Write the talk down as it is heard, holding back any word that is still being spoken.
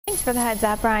Thanks for the heads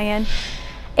up, Brian.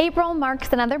 April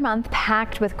marks another month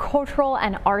packed with cultural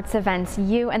and arts events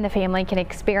you and the family can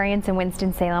experience in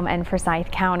Winston-Salem and Forsyth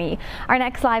County. Our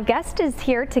next live guest is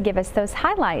here to give us those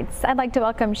highlights. I'd like to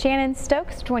welcome Shannon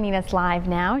Stokes joining us live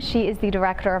now. She is the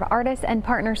Director of Artists and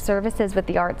Partner Services with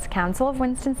the Arts Council of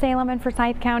Winston-Salem and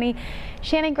Forsyth County.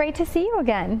 Shannon, great to see you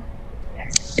again.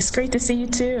 It's great to see you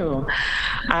too.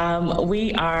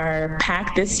 We are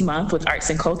packed this month with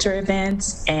arts and culture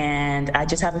events, and I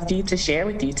just have a few to share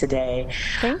with you today.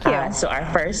 Thank you. So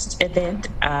our first event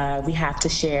we have to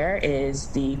share is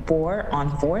the 4 on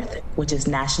 4th, which is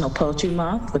National Poetry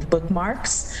Month with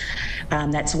bookmarks.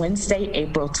 That's Wednesday,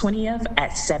 April 20th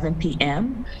at 7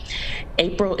 p.m.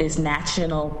 April is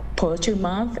National Poetry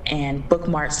Month, and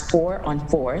Bookmarks 4 on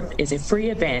 4th is a free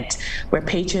event where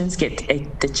patrons get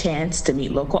the chance to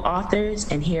meet local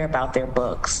authors and hear about their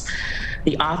books.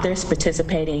 The authors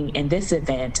participating in this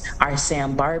event are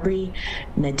Sam Barbary,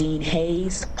 Nadine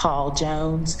Hayes, Paul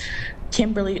Jones,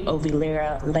 Kimberly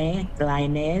Ovilera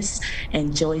Lioness,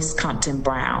 and Joyce Compton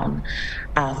Brown.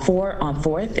 4 on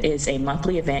 4th is a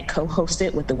monthly event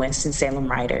co-hosted with the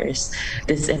Winston-Salem Writers.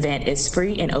 This event is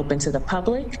free and open to the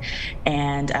public,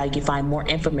 and you can find more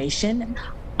information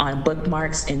on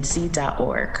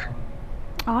bookmarksnc.org.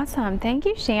 Awesome. Thank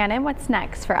you, Shannon. What's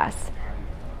next for us?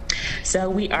 So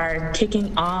we are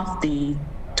kicking off the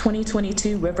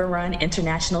 2022 River Run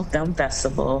International Film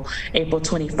Festival, April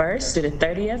 21st through the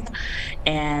 30th.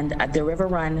 And the River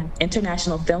Run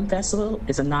International Film Festival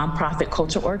is a nonprofit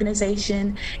cultural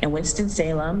organization in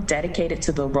Winston-Salem dedicated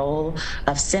to the role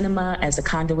of cinema as a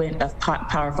conduit of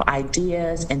powerful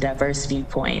ideas and diverse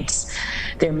viewpoints.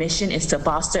 Their mission is to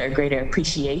foster a greater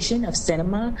appreciation of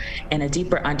cinema and a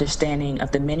deeper understanding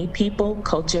of the many people,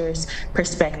 cultures,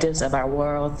 perspectives of our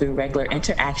world through regular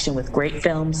interaction with great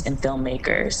films and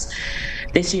filmmakers.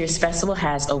 This year's festival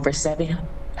has over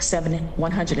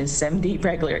 170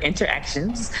 regular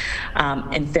interactions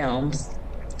in films,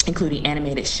 including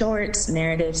animated shorts,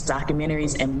 narratives,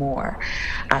 documentaries, and more.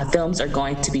 Films are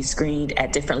going to be screened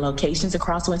at different locations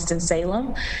across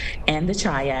Winston-Salem and the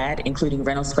Triad, including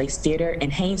Reynolds Place Theater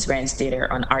and Haynes Brands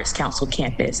Theater on Arts Council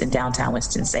campus in downtown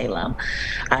Winston-Salem.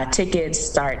 Tickets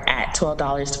start at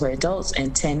 $12 for adults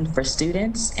and $10 for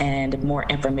students, and more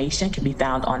information can be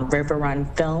found on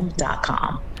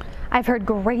riverrunfilm.com. I've heard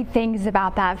great things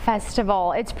about that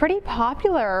festival. It's pretty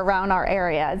popular around our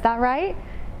area, is that right?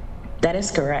 That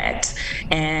is correct.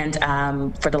 And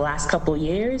for the last couple of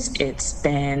years, it's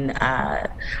been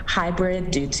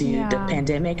hybrid due to the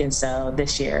pandemic. And so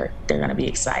this year, they're going to be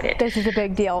excited. This is a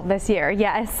big deal this year,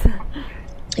 yes.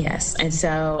 Yes, and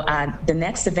so the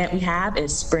next event we have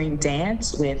is Spring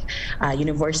Dance with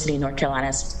University of North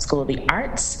Carolina School of the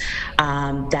Arts.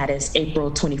 That is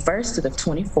April 21st to the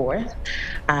 24th.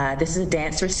 This is a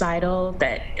dance recital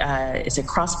that is a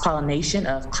cross-pollination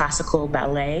of classical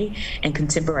ballet and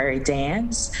contemporary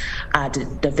dance.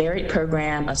 The varied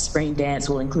program of Spring Dance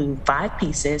will include 5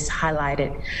 pieces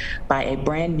highlighted by a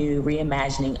brand new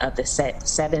reimagining of the set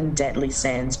 7 Deadly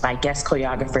Sins by guest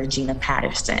choreographer Gina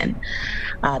Patterson.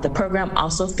 The program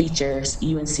also features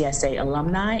UNCSA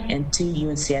alumni and 2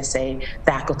 UNCSA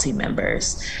faculty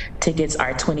members. Tickets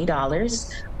are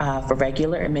 $20 for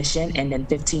regular admission and then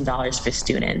 $15 for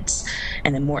students.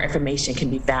 And then more information can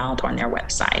be found on their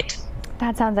website.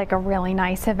 That sounds like a really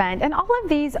nice event. And all of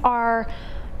these are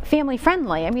family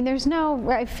friendly. I mean,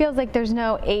 it feels like there's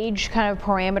no age kind of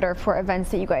parameter for events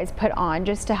that you guys put on,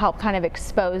 just to help kind of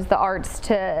expose the arts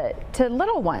to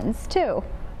little ones too.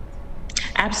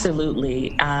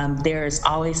 Absolutely. There's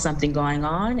always something going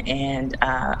on, and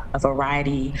a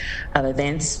variety of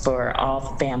events for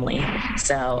all family.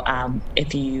 So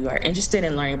if you are interested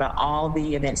in learning about all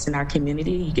the events in our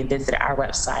community, you can visit our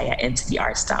website at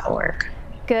intothearts.org.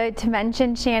 Good to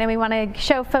mention, Shannon. We want to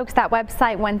show folks that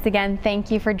website once again.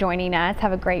 Thank you for joining us.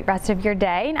 Have a great rest of your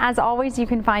day. And as always, you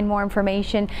can find more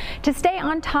information to stay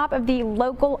on top of the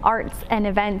local arts and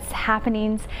events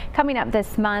happenings coming up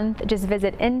this month. Just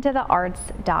visit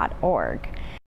intothearts.org.